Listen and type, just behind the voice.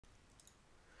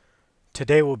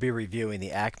Today we'll be reviewing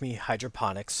the ACME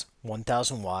Hydroponics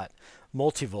 1000 watt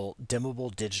multivolt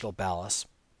dimmable digital ballast,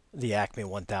 the ACME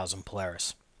 1000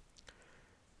 Polaris.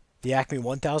 The ACME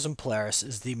 1000 Polaris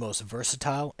is the most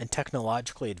versatile and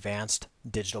technologically advanced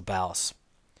digital ballast.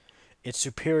 Its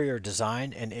superior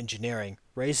design and engineering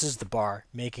raises the bar,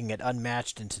 making it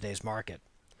unmatched in today's market.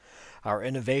 Our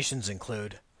innovations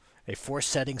include a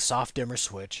 4-setting soft dimmer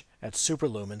switch at super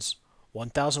lumens,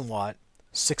 1000 watt,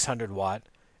 600 watt,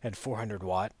 and 400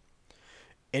 watt,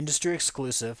 industry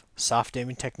exclusive soft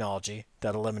dimming technology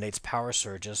that eliminates power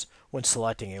surges when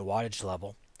selecting a wattage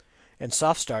level, and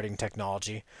soft starting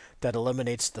technology that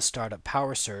eliminates the startup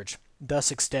power surge,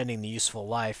 thus extending the useful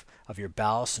life of your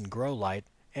ballast and grow light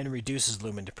and reduces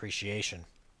lumen depreciation.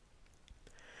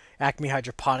 ACME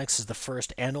Hydroponics is the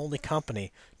first and only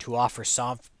company to offer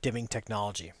soft dimming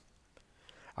technology.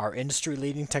 Our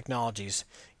industry-leading technologies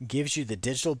gives you the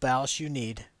digital ballast you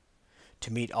need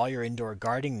to meet all your indoor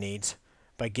gardening needs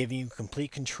by giving you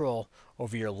complete control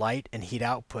over your light and heat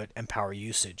output and power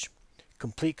usage.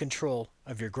 Complete control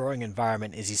of your growing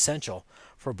environment is essential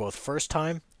for both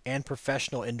first-time and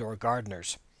professional indoor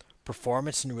gardeners.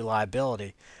 Performance and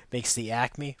reliability makes the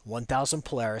ACME 1000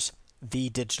 Polaris the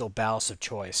digital ballast of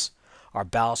choice. Our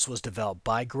ballast was developed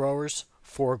by growers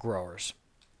for growers.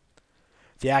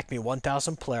 The ACME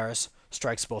 1000 Polaris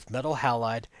strikes both metal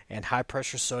halide and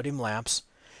high-pressure sodium lamps,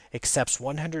 accepts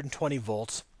 120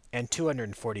 volts and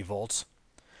 240 volts,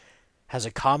 has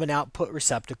a common output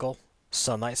receptacle,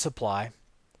 sunlight supply,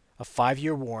 a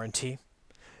 5-year warranty,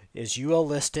 is UL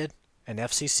listed and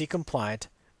FCC compliant,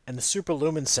 and the super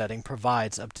lumen setting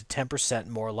provides up to 10%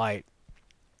 more light.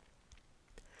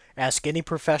 Ask any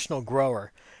professional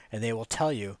grower and they will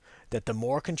tell you that the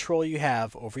more control you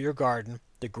have over your garden,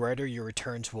 the greater your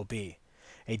returns will be.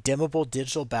 A dimmable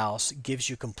digital ballast gives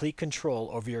you complete control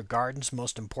over your garden's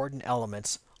most important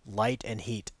elements, light and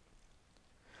heat.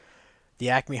 The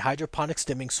ACME Hydroponics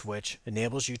dimming switch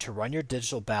enables you to run your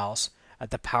digital ballast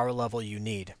at the power level you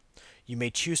need. You may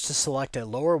choose to select a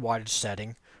lower wattage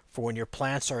setting for when your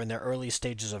plants are in their early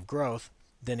stages of growth,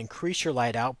 then increase your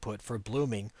light output for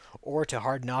blooming or to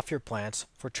harden off your plants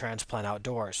for transplant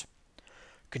outdoors.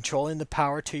 Controlling the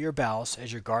power to your ballast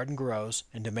as your garden grows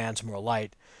and demands more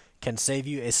light can save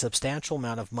you a substantial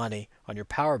amount of money on your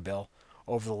power bill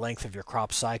over the length of your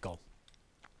crop cycle.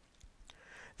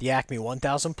 The ACME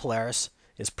 1000 Polaris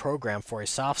is programmed for a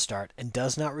soft start and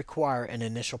does not require an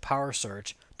initial power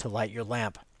surge to light your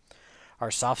lamp. Our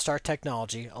soft start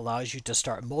technology allows you to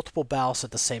start multiple ballasts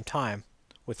at the same time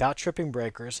without tripping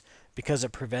breakers because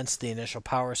it prevents the initial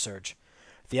power surge.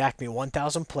 The ACME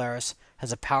 1000 Polaris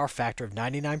has a power factor of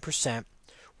 99%,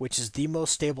 which is the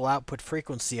most stable output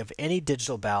frequency of any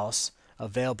digital ballast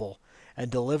available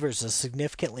and delivers a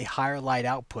significantly higher light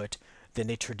output than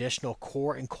a traditional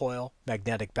core and coil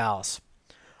magnetic ballast,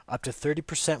 up to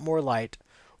 30% more light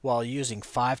while using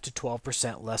 5 to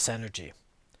 12% less energy.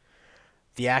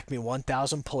 The ACME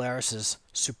 1000 Polaris's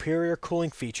superior cooling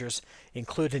features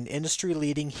include an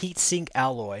industry-leading heat sink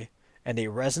alloy and a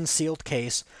resin-sealed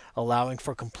case allowing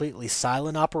for completely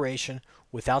silent operation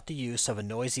without the use of a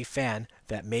noisy fan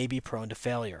that may be prone to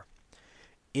failure.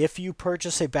 If you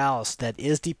purchase a ballast that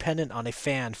is dependent on a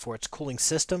fan for its cooling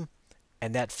system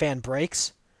and that fan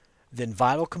breaks, then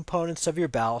vital components of your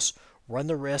ballast run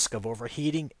the risk of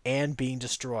overheating and being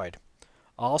destroyed.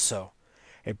 Also,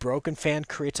 a broken fan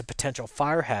creates a potential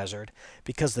fire hazard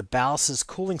because the ballast's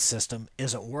cooling system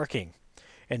isn't working.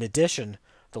 In addition,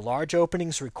 the large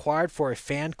openings required for a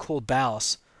fan-cooled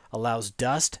ballast allows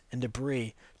dust and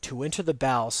debris to enter the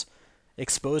ballast,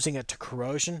 exposing it to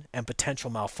corrosion and potential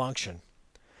malfunction.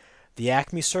 The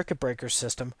ACME circuit breaker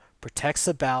system protects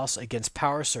the ballast against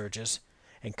power surges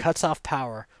and cuts off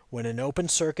power when an open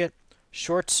circuit,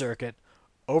 short circuit,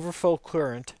 overflow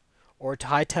current, or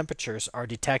high temperatures are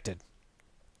detected.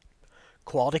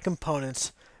 Quality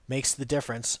components makes the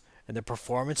difference in the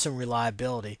performance and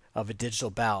reliability of a digital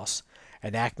ballast,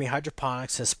 and ACME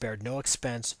Hydroponics has spared no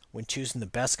expense when choosing the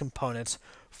best components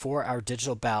for our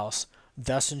digital ballast,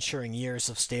 thus ensuring years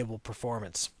of stable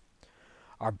performance.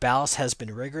 Our ballast has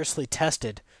been rigorously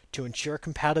tested to ensure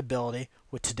compatibility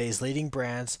with today's leading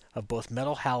brands of both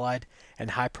metal halide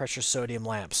and high-pressure sodium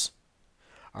lamps.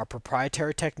 Our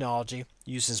proprietary technology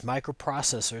uses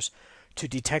microprocessors to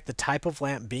detect the type of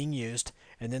lamp being used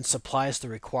and then supplies the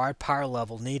required power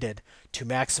level needed to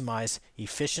maximize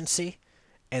efficiency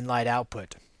and light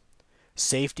output.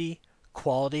 Safety,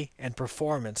 quality, and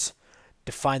performance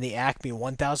define the ACME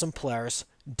 1000 Polaris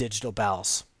digital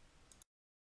ballast.